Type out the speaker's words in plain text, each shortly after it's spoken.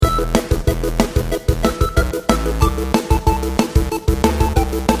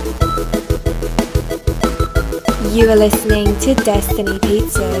You are listening to Destiny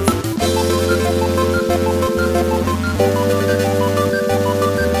Pizzas.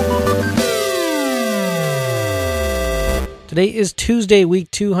 Today is Tuesday,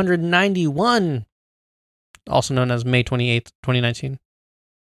 week 291, also known as May 28th, 2019.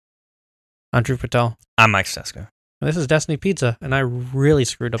 I'm Drew Patel. I'm Mike Steska. And this is Destiny Pizza, and I really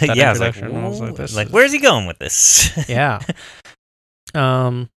screwed up that introduction. I was like, where's he going with this? Yeah.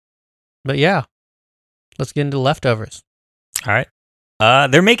 But yeah, let's get into leftovers. All right.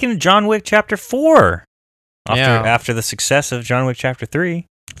 They're making John Wick Chapter 4 after the success of John Wick Chapter 3.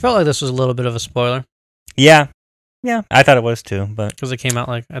 I felt like this was a little bit of a spoiler. Yeah, I thought it was too, but because it came out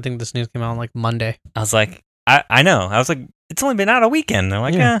I think this news came out on Monday. I was like, I know. I was like, it's only been out a weekend. They're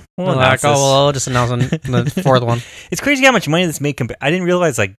like, we'll just announce on the fourth one. It's crazy how much money this made. I didn't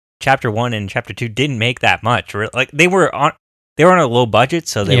realize Chapter 1 and Chapter 2 didn't make that much. Like they were on a low budget,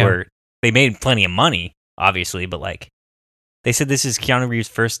 so they made plenty of money, obviously, but they said this is Keanu Reeves'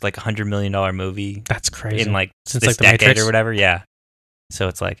 first $100 million movie. That's crazy. In since this the decade Matrix or whatever. Yeah. So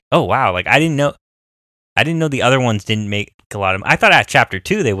it's oh wow, I didn't know the other ones didn't make a lot of. I thought at Chapter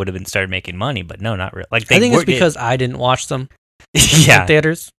 2 they would have started making money, but no, not really. I think it's because I didn't watch them. In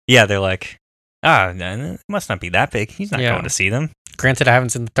theaters. Yeah, they're it must not be that big. He's not going to see them. Granted, I haven't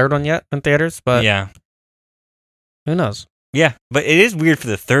seen the third one yet in theaters, but yeah, who knows? Yeah, but it is weird for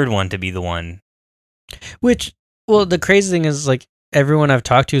the third one to be the one. Which, well, the crazy thing is everyone I've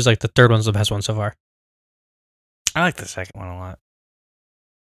talked to is the third one's the best one so far. I like the second one a lot.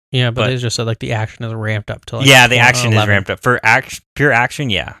 Yeah, but they just said the action is ramped up to the action is ramped up for pure action.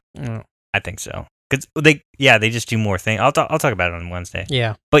 Yeah, mm. I think so. Because they just do more things. I'll talk about it on Wednesday.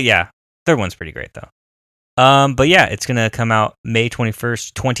 Yeah, but yeah, third one's pretty great though. But yeah, it's gonna come out May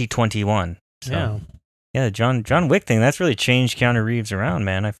 21st, 2021. So, yeah, John Wick thing that's really changed Keanu Reeves around,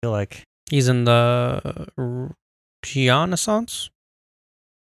 man. I feel like he's in the Renaissance.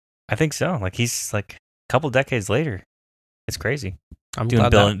 I think so. He's a couple decades later. It's crazy. I'm doing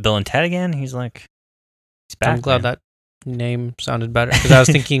glad Bill and Ted again. He's back. I'm glad that name sounded better because I was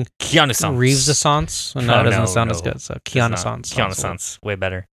thinking Keanu Reeves-a-sance, and it doesn't sound as good. So Keanu-sance. Keanu-sance, way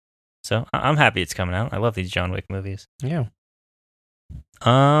better. So I'm happy it's coming out. I love these John Wick movies. Yeah.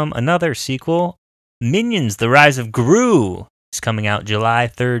 Another sequel, Minions: The Rise of Gru, is coming out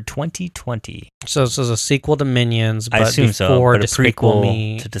July 3rd, 2020. So this is a sequel to Minions, but I assume before but a Despicable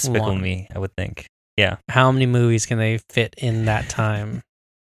Me to Despicable 1. Me, I would think. Yeah. How many movies can they fit in that time?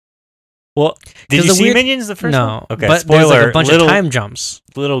 Well, did you see Minions the first one? No. Okay, but spoiler. There's a bunch of time jumps.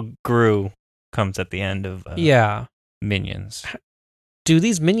 Little Gru comes at the end of Minions. Do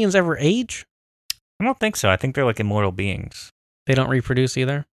these Minions ever age? I don't think so. I think they're immortal beings. They don't reproduce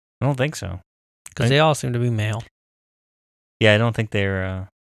either? I don't think so. Because they all seem to be male. Yeah, I don't think they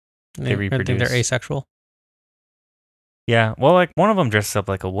reproduce. I think they're asexual. Yeah, well, one of them dresses up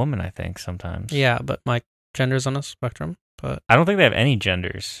like a woman, I think, sometimes. Yeah, but gender's on a spectrum. But I don't think they have any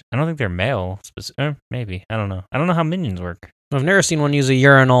genders. I don't think they're male. Maybe. I don't know. I don't know how Minions work. I've never seen one use a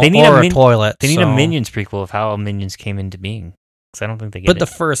urinal or a toilet. They need a Minions prequel of how Minions came into being. Because I don't think they get it. But the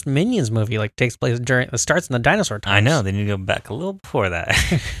first Minions movie takes place it starts in the dinosaur times. I know. They need to go back a little before that.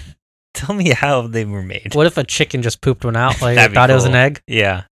 Tell me how they were made. What if a chicken just pooped one out? It thought it was an egg?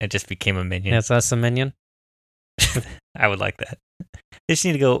 Yeah, it just became a minion. Yeah, so that's a minion? I would like that. They just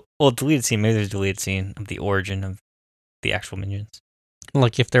need to go, deleted scene. Maybe there's a deleted scene of the origin of the actual minions.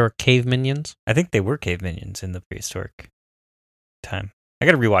 If there were cave minions? I think they were cave minions in the prehistoric time. I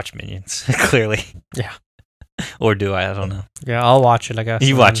gotta rewatch Minions, clearly. Yeah. Or do I? I don't know. Yeah, I'll watch it, I guess.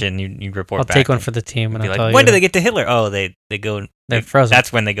 You watch it and you report I'll back. take one for the team and I'll tell you. When do they get to Hitler? Oh, they go... They're frozen.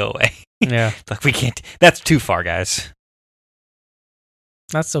 That's when they go away. Yeah. We can't... That's too far, guys.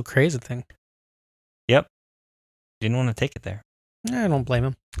 That's so crazy thing. Yep. Didn't want to take it there. I don't blame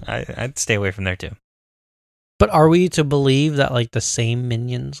him. I'd stay away from there, too. But are we to believe that, the same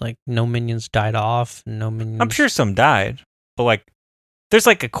minions, no minions died off, no minions... I'm sure some died, but, there's,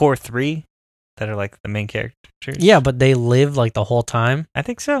 a core 3 that are, the main characters. Yeah, but they live, the whole time? I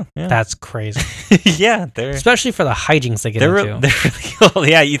think so, yeah. That's crazy. Yeah, they're... Especially for the hijinks they get into. They're really cool.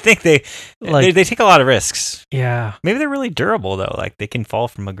 Yeah, you think they take a lot of risks. Yeah. Maybe they're really durable, though. They can fall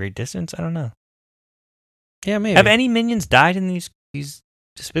from a great distance. I don't know. Yeah, maybe. Have any minions died in these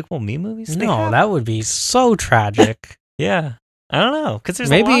Despicable Me movies? No, that would be so tragic. Yeah. I don't know. Because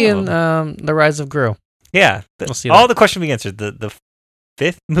there's maybe a lot of them. in The Rise of Gru. Yeah. We'll see all the questions we answered. The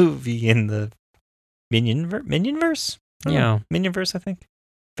fifth movie in the Minionverse? Yeah. Minionverse, I think.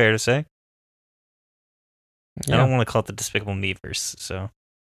 Fair to say. Yeah. I don't want to call it the Despicable Me verse, so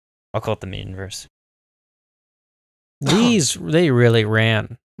I'll call it the Minionverse. They really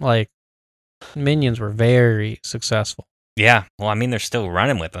ran Minions were very successful. Yeah. Well, I mean, they're still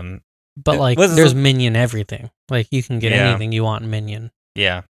running with them. But, like, there's Minion everything. Like, you can get anything you want in Minion.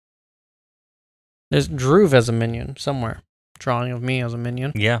 Yeah. There's Droove as a Minion somewhere. Drawing of me as a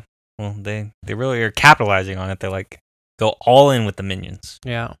Minion. Yeah. Well, they really are capitalizing on it. They're like, go all in with the Minions.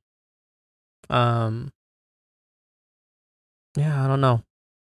 Yeah. Yeah, I don't know.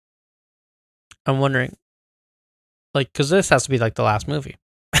 I'm wondering, like, because this has to be, like, the last movie.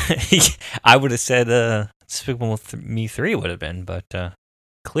 I would have said Despicable Me 3 would have been, but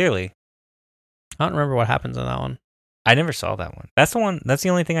clearly. I don't remember what happens in that one. I never saw that one. That's the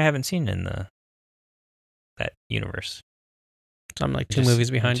only thing I haven't seen in that universe. So I'm like two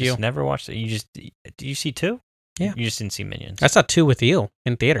movies behind you. Never watched it. Did you see 2? Yeah. You just didn't see Minions. I saw 2 with you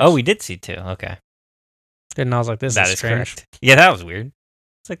in theaters. Oh, we did see 2. Okay. And I was like, this is strange. Correct. Yeah, that was weird.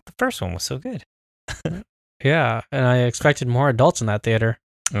 It's like the first one was so good. Yeah, and I expected more adults in that theater.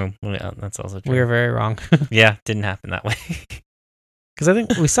 Oh, well, yeah, that's also true. We were very wrong. Yeah, didn't happen that way. Because I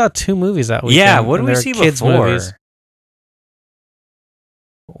think we saw 2 movies that weekend. Yeah, what did we see kids before? Movies.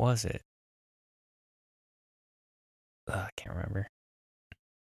 What was it? I can't remember.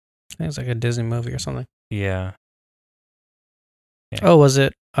 I think it's like a Disney movie or something. Yeah. Oh, was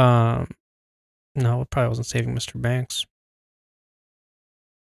it? No, it probably wasn't Saving Mr. Banks.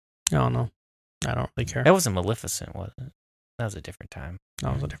 I don't know. I don't really care. That wasn't Maleficent, was it? That was a different time.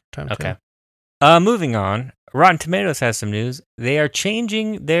 That was a different time. Okay. Too. Moving on. Rotten Tomatoes has some news. They are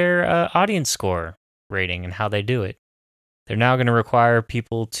changing their audience score rating and how they do it. They're now going to require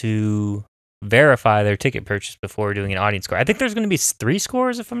people to verify their ticket purchase before doing an audience score. I think there's going to be 3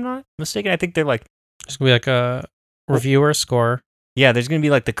 scores, if I'm not mistaken. I think they're like... It's going to be like a reviewer score. Yeah, there's going to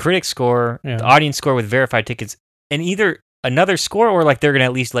be like the critic score, the audience score with verified tickets, and either another score or like they're going to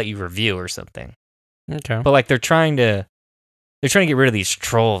at least let you review or something. Okay. But like they're trying to get rid of these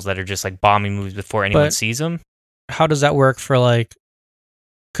trolls that are just like bombing movies before anyone sees them. How does that work for like...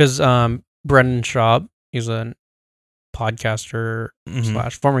 Because Brendan Schaub, he's a podcaster /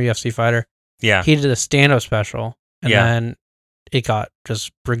 former UFC fighter. Yeah. He did a stand-up special, and then it got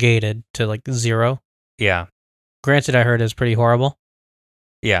just brigaded to like 0. Yeah. Granted, I heard it's pretty horrible.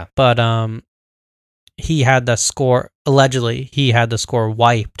 Yeah. But he had the score, allegedly, he had the score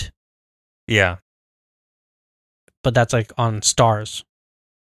wiped. Yeah. But that's like on Stars.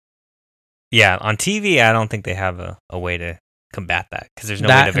 Yeah, on TV, I don't think they have a way to combat that because there's no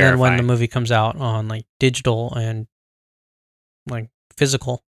way to verify. And then when the movie comes out on like digital and like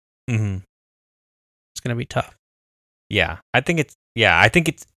physical, it's gonna be tough. Yeah, I think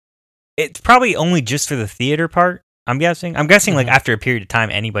it's probably only just for the theater part. I'm guessing like after a period of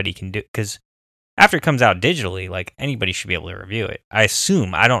time, anybody can do, because after it comes out digitally, like anybody should be able to review it. I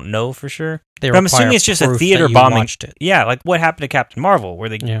assume. I don't know for sure. But I'm assuming it's just a theater bombing. Yeah, like what happened to Captain Marvel,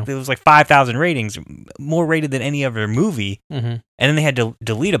 where it was like 5,000 ratings, more rated than any other movie, and then they had to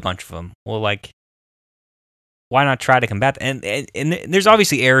delete a bunch of them. Well, like, why not try to combat that? And there's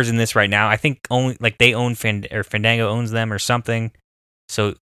obviously errors in this right now. I think only like they own Fandango owns them or something,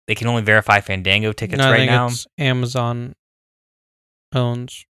 so they can only verify Fandango tickets right now. It's Amazon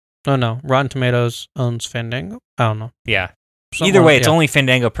owns. Oh no, Rotten Tomatoes owns Fandango. I don't know. Yeah. Either way, it's only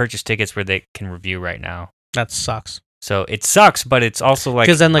Fandango purchase tickets where they can review right now. That sucks. So it sucks, but it's also like...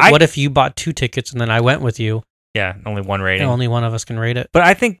 Because then, like, what if you bought 2 tickets and then I went with you? Yeah, only 1 rating. And only one of us can rate it. But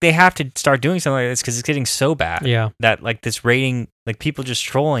I think they have to start doing something like this because it's getting so bad. Yeah. That, like, this rating... Like, people just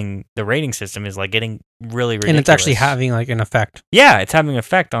trolling the rating system is, like, getting really ridiculous. And it's actually having, like, an effect. Yeah, it's having an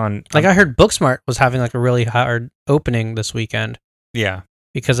effect on... Like, I heard Booksmart was having, like, a really hard opening this weekend. Yeah.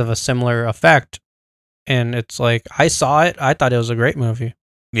 Because of a similar effect. And it's like, I saw it. I thought it was a great movie.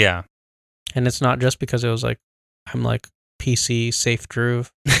 Yeah. And it's not just because it was like, I'm like PC safe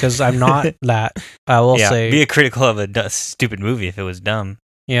Droove. Because I'm not that. I will say. Be a critical of a stupid movie if it was dumb.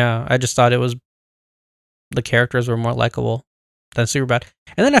 Yeah. I just thought it was, the characters were more likable than Superbad.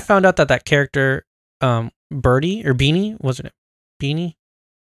 And then I found out that character, Birdie or Beanie, wasn't it? Beanie?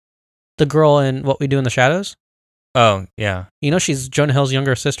 The girl in What We Do in the Shadows? Oh, yeah. You know, she's Jonah Hill's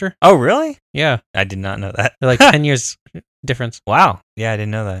younger sister. Oh, really? Yeah. I did not know that. They're like 10 years difference. Wow. Yeah, I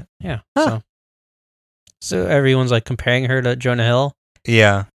didn't know that. Yeah. Huh. So everyone's like comparing her to Jonah Hill.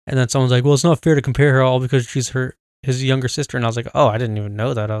 Yeah. And then someone's like, well, it's not fair to compare her all because she's his younger sister. And I was like, oh, I didn't even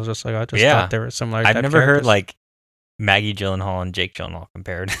know that. I was just like, I just thought they were similar. I've never heard like Maggie Gyllenhaal and Jake Gyllenhaal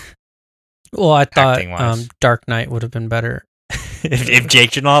compared. Well, I thought Dark Knight would have been better. if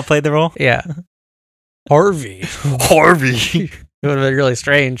Jake Gyllenhaal played the role? Yeah. Harvey. It would have been really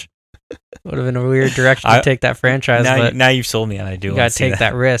strange. Would have been a weird direction to take that franchise. Now you've sold me, and I do want to see that. You gotta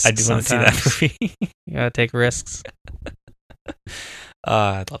take that risk. I do want to see that movie. You gotta take risks.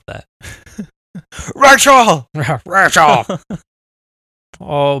 I love that. Rachel! Rachel!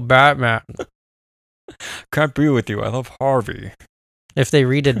 Oh, Batman. Can't be with you. I love Harvey. If they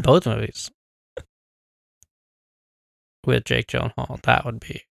redid both movies with Jake Gyllenhaal, that would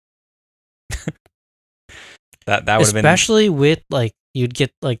be... That would have been... Especially with, like, you'd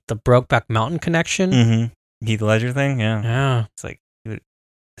get, like, the Brokeback Mountain connection. Mm-hmm. Heath Ledger thing, yeah. Yeah. It's like, I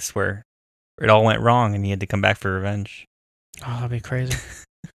swear, it all went wrong and he had to come back for revenge. Oh, that'd be crazy.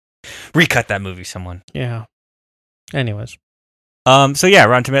 Recut that movie, someone. Yeah. Anyways. So yeah,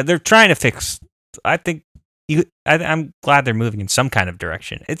 Rotten Tomatoes, they're trying to fix... I think... I'm glad they're moving in some kind of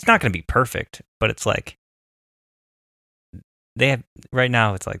direction. It's not going to be perfect, but it's like... They have... Right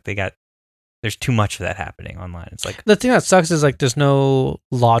now, it's like there's too much of that happening online. It's like... The thing that sucks is, like, there's no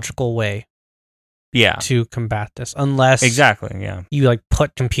logical way Yeah. to combat this unless... Exactly, yeah. You, like,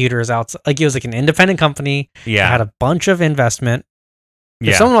 put computers out... Like, it was, like, an independent company. Yeah. That had a bunch of investment.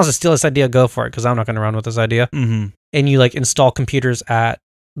 If someone wants to steal this idea, go for it, because I'm not going to run with this idea. Mm-hmm. And you, like, install computers at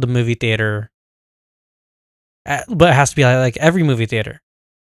the movie theater. But it has to be, like, every movie theater.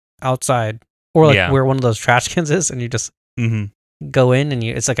 Outside. Or, like, where one of those trash cans is, and you just go in, and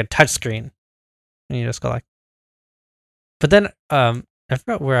it's like a touch screen. And you just go, like... But then, I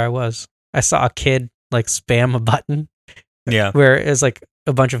forgot where I was. I saw a kid, like, spam a button. Yeah. Where it's, like,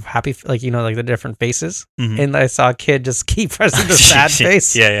 a bunch of happy, like, you know, like, the different faces. Mm-hmm. And I saw a kid just keep pressing the sad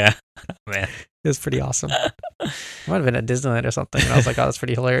face. Yeah. Man. It was pretty awesome. It might have been at Disneyland or something. And I was like, oh, that's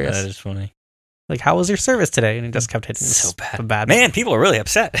pretty hilarious. That is funny. Like, how was your service today? And he just kept hitting so bad. bad. Man, people are really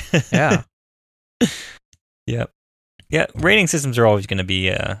upset. Yeah. Yep. Yeah, rating systems are always going to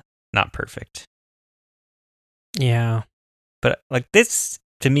be not perfect. Yeah. But, like, this,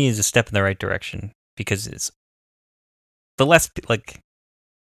 to me, is a step in the right direction. Because it's... The less, like...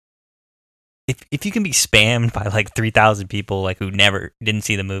 If you can be spammed by, like, 3,000 people, like, who didn't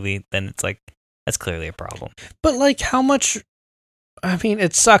see the movie, then it's, like, that's clearly a problem. But, like, how much... I mean,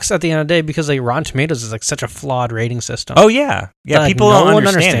 it sucks at the end of the day because, like, Rotten Tomatoes is, like, such a flawed rating system. Oh, yeah. Yeah, like, people no don't one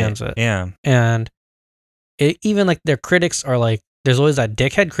understand understands it. Yeah. And even, like, their critics are, like... There's always that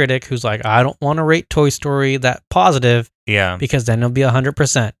dickhead critic who's like, I don't want to rate Toy Story that positive. Yeah. Because then it'll be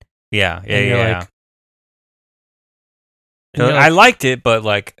 100%. Yeah. Like, so I liked it, but,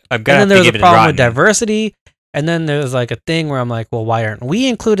 like, I've got to give it a And then there's a problem with rotten. diversity. And then there's, like, a thing where I'm like, well, why aren't we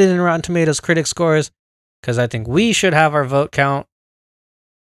included in Rotten Tomatoes critic scores? Because I think we should have our vote count.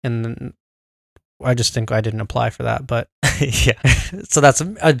 And then I just think I didn't apply for that. But Yeah. So that's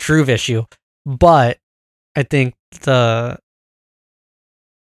a Drew issue. But I think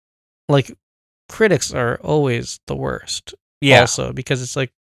critics are always the worst. Yeah. Also, because it's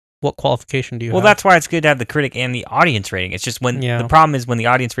like, what qualification do you have? Well, that's why it's good to have the critic and the audience rating. It's just the problem is when the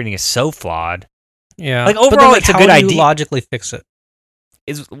audience rating is so flawed. Yeah. Like, overall, but then, it's a how good do idea. You logically fix it.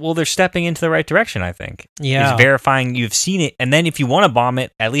 They're stepping into the right direction, I think. Yeah. It's verifying you've seen it, and then if you want to bomb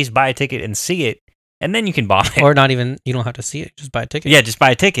it, at least buy a ticket and see it, and then you can bomb it. Or not even, you don't have to see it, just buy a ticket. Yeah, just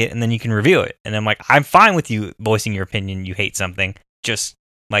buy a ticket, and then you can review it. And I'm like, I'm fine with you voicing your opinion, you hate something. Just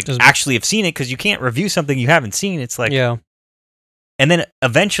actually have seen it, because you can't review something you haven't seen. It's like... Yeah. And then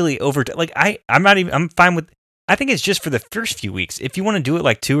eventually I'm fine with... I think it's just for the first few weeks. If you want to do it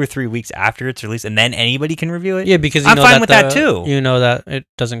like 2 or 3 weeks after it's released, and then anybody can review it. Yeah, because I'm fine with that too. You know that it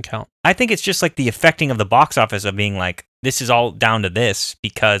doesn't count. I think it's just like the affecting of the box office of being like, this is all down to this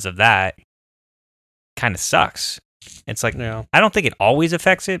because of that. Kind of sucks. It's like, yeah. I don't think it always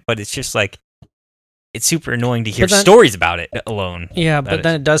affects it, but it's just like, it's super annoying to hear stories about it alone. Yeah, but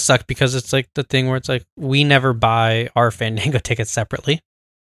then it does suck because it's like the thing where it's like, we never buy our Fandango tickets separately.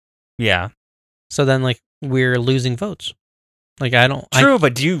 Yeah. So then, like, we're losing votes. Like, I don't... True,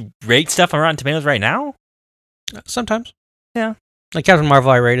 but do you rate stuff on Rotten Tomatoes right now? Sometimes. Yeah. Like Captain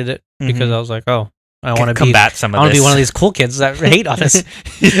Marvel, I rated it because I was like, oh, I want to combat some of this. I want to be one of these cool kids that hate on us.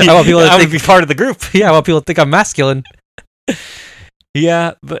 I want people to be part of the group. Yeah, I want people to think I'm masculine.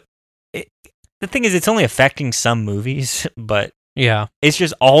 Yeah, but the thing is, it's only affecting some movies, but yeah, it's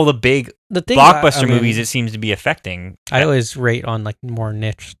just all the big blockbuster movies it seems to be affecting. I always rate on like more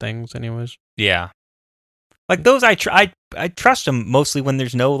niche things, anyways. Yeah, like those I trust them mostly when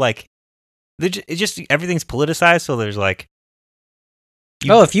there's no like, it's just everything's politicized, so there's like,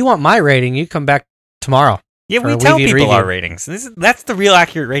 if you want my rating, you come back tomorrow. Yeah, we tell people our ratings. That's the real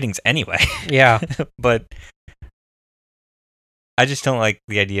accurate ratings anyway. Yeah, but I just don't like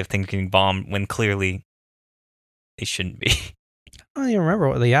the idea of things getting bombed when clearly they shouldn't be. I don't even remember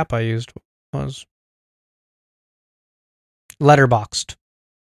what the app I used was. Letterboxd.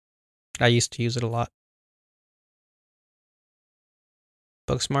 I used to use it a lot.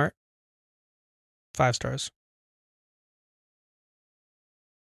 Booksmart. 5 stars.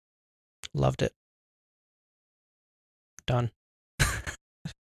 Loved it. Done.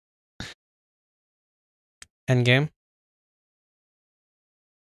 Endgame.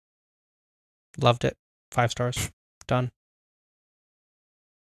 Loved it. 5 stars. Done.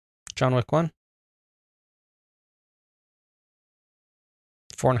 John Wick 1.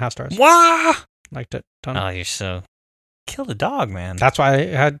 4.5 stars. Wah! Liked it. Done. Oh, you're so... Kill the dog, man. That's why I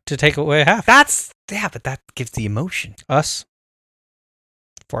had to take away half. But that gives the emotion. Us.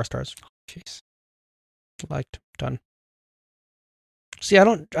 4 stars. Jeez. Liked. Done. See, I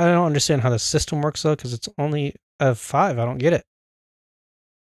don't understand how the system works though, because it's only a 5. I don't get it.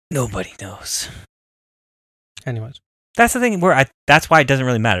 Nobody knows. Anyways. That's the thing that's why it doesn't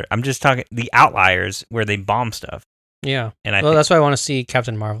really matter. I'm just talking the outliers where they bomb stuff. Yeah. And that's why I want to see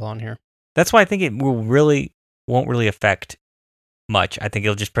Captain Marvel on here. That's why I think it won't really affect much. I think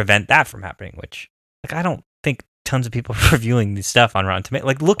it'll just prevent that from happening, which I don't think tons of people are reviewing this stuff on Rotten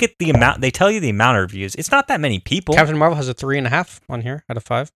Tomatoes. Look at the amount, they tell you the amount of reviews. It's not that many people. Captain Marvel has a 3.5 on here out of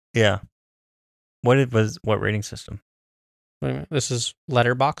 5. Yeah. What rating system? Wait a minute. This is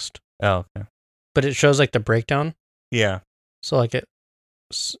letterboxed. Oh, okay. But it shows the breakdown. Yeah. So it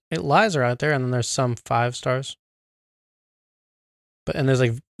lies are out there, and then there's some 5 stars. And there's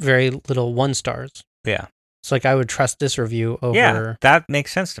very little 1 stars. Yeah. So I would trust this review over. Yeah, that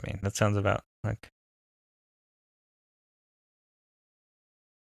makes sense to me. That sounds about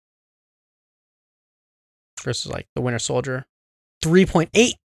versus The Winter Soldier.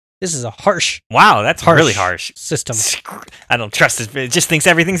 3.8. This is a harsh. Wow, that's really harsh system. I don't trust it. It just thinks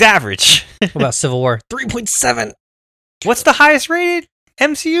everything's average. What about Civil War? 3.7. What's the highest rated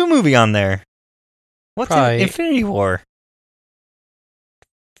MCU movie on there? What's Probably Infinity War?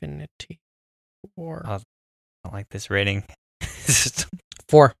 Infinity War. I don't like this rating.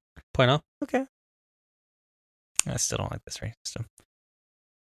 4.0. Okay. I still don't like this rating system.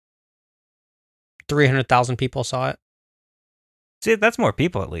 300,000 people saw it. See, that's more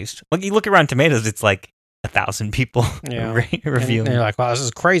people at least. You look around Tomatoes, it's 1,000 people reviewing. And you're like, wow, this is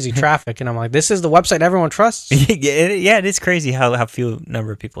crazy traffic. And I'm like, this is the website everyone trusts. Yeah, it is crazy how few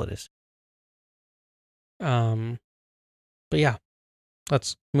number of people it is. But yeah,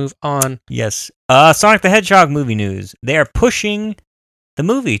 let's move on. Yes. Sonic the Hedgehog movie news. They are pushing the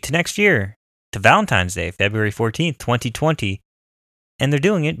movie to next year, to Valentine's Day, February 14th, 2020. And they're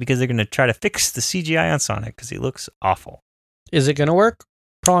doing it because they're going to try to fix the CGI on Sonic because he looks awful. Is it going to work?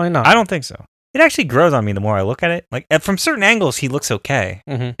 Probably not. I don't think so. It actually grows on me the more I look at it. From certain angles, he looks okay.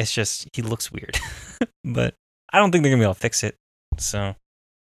 Mm-hmm. It's just, he looks weird. But I don't think they're going to be able to fix it. So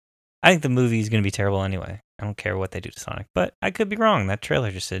I think the movie is going to be terrible anyway. I don't care what they do to Sonic. But I could be wrong. That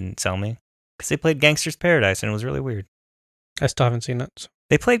trailer just didn't sell me. Because they played Gangster's Paradise and it was really weird. I still haven't seen it. So.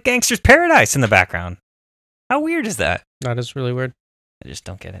 They played Gangster's Paradise in the background. How weird is that? That is really weird. I just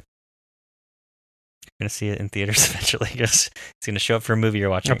don't get it. You're going to see it in theaters eventually. It's going to show up for a movie you're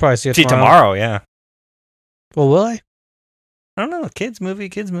watching. I'll probably see it tomorrow, yeah. Well, will I? I don't know. Kids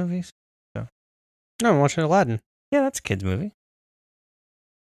movies. So. No, I'm watching Aladdin. Yeah, that's a kids movie.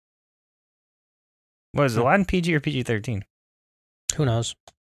 What is Aladdin, PG or PG-13? Who knows?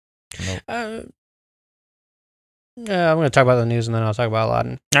 Nope. I'm going to talk about the news and then I'll talk about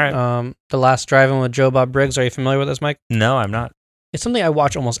Aladdin. All right. The Last Drive-In with Joe Bob Briggs. Are you familiar with this, Mike? No, I'm not. It's something I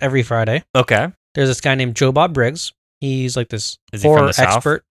watch almost every Friday. Okay. There's this guy named Joe Bob Briggs. He's this Is he from horror the South?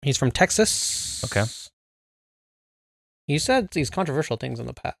 expert. He's from Texas. Okay. He said these controversial things in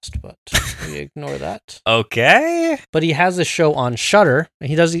the past, but we ignore that. Okay. But he has this show on Shudder.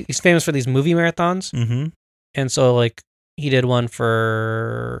 He's famous for these movie marathons. Mm-hmm. And so he did one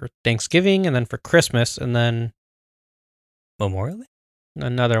for Thanksgiving and then for Christmas and then Memorial Day?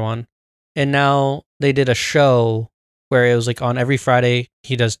 Another one. And now they did a show where it was on every Friday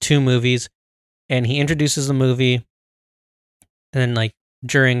he does 2 movies and he introduces the movie and then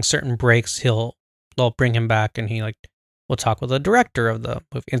during certain breaks they'll bring him back and he will talk with the director of the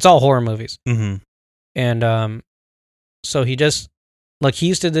movie. It's all horror movies. Mm-hmm. And so he just he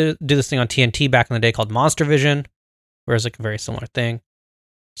used to do this thing on TNT back in the day called Monster Vision, where it's a very similar thing.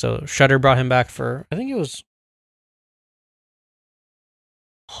 So Shudder brought him back for, I think it was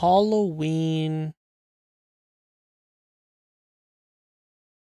Halloween.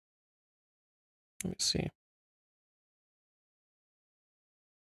 Let me see.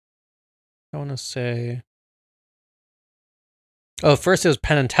 I want to say. Oh, first it was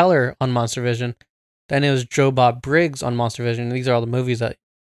Penn and Teller on Monster Vision. Then it was Joe Bob Briggs on Monster Vision. These are all the movies that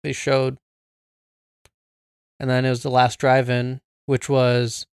they showed. And then it was The Last Drive-In, which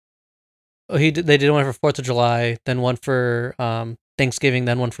was they did one for 4th of July, then one for Thanksgiving,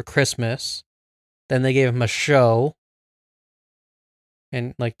 then one for Christmas. Then they gave him a show.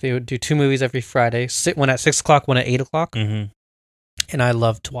 and like they would do 2 movies every Friday. One at 6 o'clock, one at 8 o'clock. Mm-hmm. And I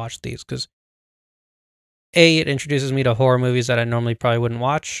love to watch these because A, it introduces me to horror movies that I normally probably wouldn't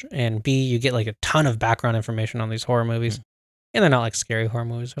watch, and B, you get like a ton of background information on these horror movies. And they're not like scary horror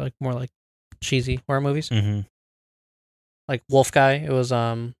movies, they're like more like cheesy horror movies. Mm-hmm. Like Wolf Guy, it was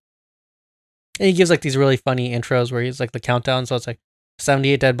and he gives like these really funny intros where he's like the countdown, so it's like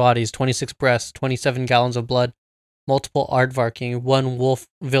 78 dead bodies, 26 breasts, 27 gallons of blood, multiple aardvarking, 1 wolf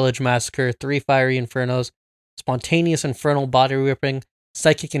village massacre, 3 fiery infernos, spontaneous infernal body ripping,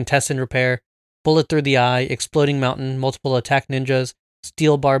 psychic intestine repair, bullet through the eye, exploding mountain, multiple attack ninjas,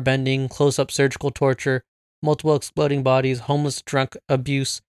 steel bar bending, close-up surgical torture, multiple exploding bodies, homeless drunk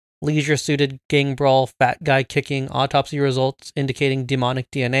abuse, leisure-suited gang brawl, fat guy kicking, autopsy results indicating demonic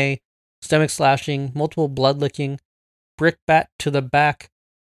DNA, stomach slashing, multiple blood licking, brick bat to the back,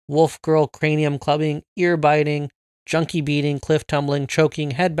 wolf girl cranium clubbing, ear biting, junkie beating, cliff tumbling,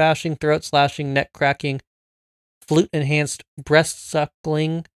 choking, head bashing, throat slashing, neck cracking, flute enhanced breast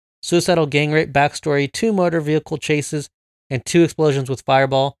suckling, suicidal gang rape backstory, 2 motor vehicle chases, and 2 explosions with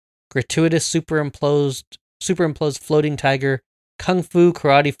fireball, gratuitous superimposed floating tiger, kung fu,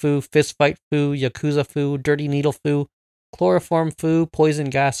 karate fu, fist fight fu, yakuza fu, dirty needle fu, chloroform fu, poison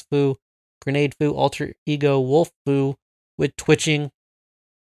gas fu, grenade fu, alter ego wolf fu, with twitching.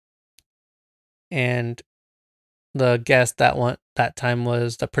 And the guest that time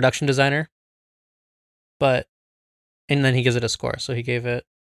was the production designer. And then he gives it a score. So he gave it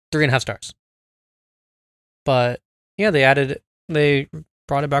 3.5 stars. But yeah, they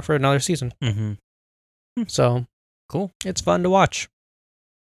brought it back for another season. Mm-hmm. So cool. It's fun to watch.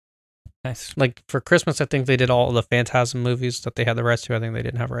 Nice. Like for Christmas, I think they did all the Phantasm movies that they had the rights to. I think they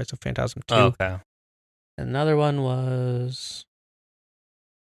didn't have rights to Phantasm 2. Oh, okay. Another one was,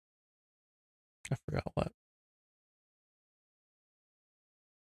 I forgot what.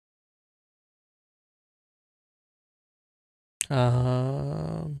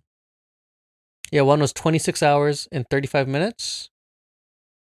 Yeah, one was 26 hours and 35 minutes.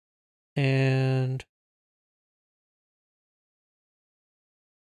 And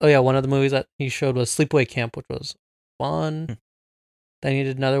oh yeah, one of the movies that he showed was Sleepaway Camp, which was fun. Then he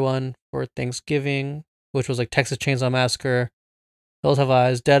did another one for Thanksgiving, which was like Texas Chainsaw Massacre, Hills Have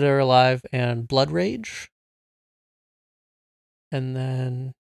Eyes, Dead or Alive, and Blood Rage. And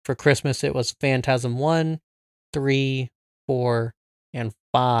then for Christmas, it was Phantasm 1, 3, 4, and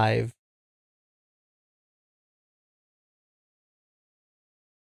 5.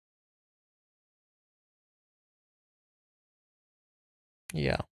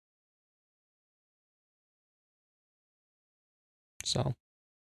 Yeah. So.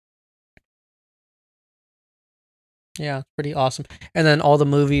 Yeah, it's pretty awesome. And then all the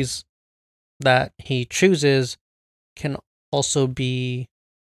movies that he chooses can also be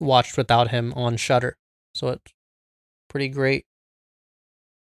watched without him on Shudder. So it's pretty great.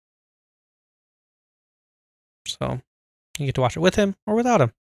 So you get to watch it with him or without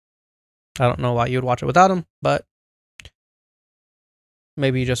him. I don't know why you would watch it without him, but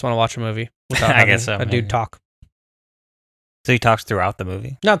maybe you just want to watch a movie without having a dude talk. So he talks throughout the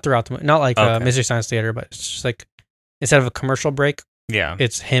movie? Not throughout the movie. Not like Mystery Science Theater, but it's just like instead of a commercial break,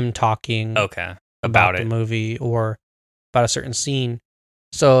 it's him talking about the movie or about a certain scene.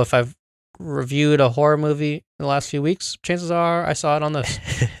 So if I've reviewed a horror movie in the last few weeks, chances are I saw it on this.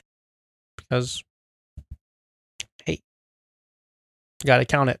 Because, hey, you got to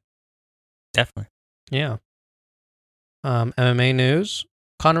count it. Definitely. Yeah. MMA news.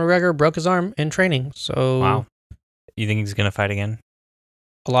 Conor McGregor broke his arm in training. So, wow. You think he's going to fight again?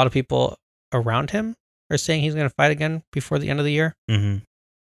 A lot of people around him are saying he's going to fight again before the end of the year. Mm-hmm.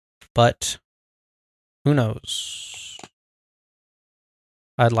 But who knows?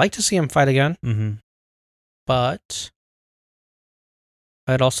 I'd like to see him fight again. Mm-hmm. But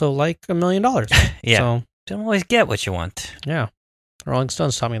I'd also like $1 million. Yeah. So, don't always get what you want. Yeah. Rolling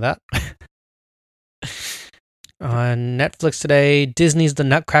Stones taught me that. On Netflix today, Disney's The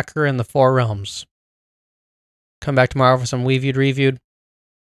Nutcracker and the Four Realms. Come back tomorrow for some reviewed,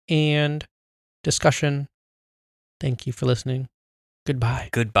 and discussion. Thank you for listening. Goodbye.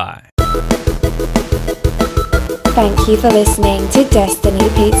 Goodbye. Thank you for listening to Destiny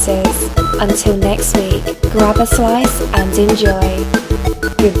Pizzas. Until next week, grab a slice and enjoy.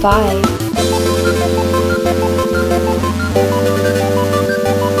 Goodbye.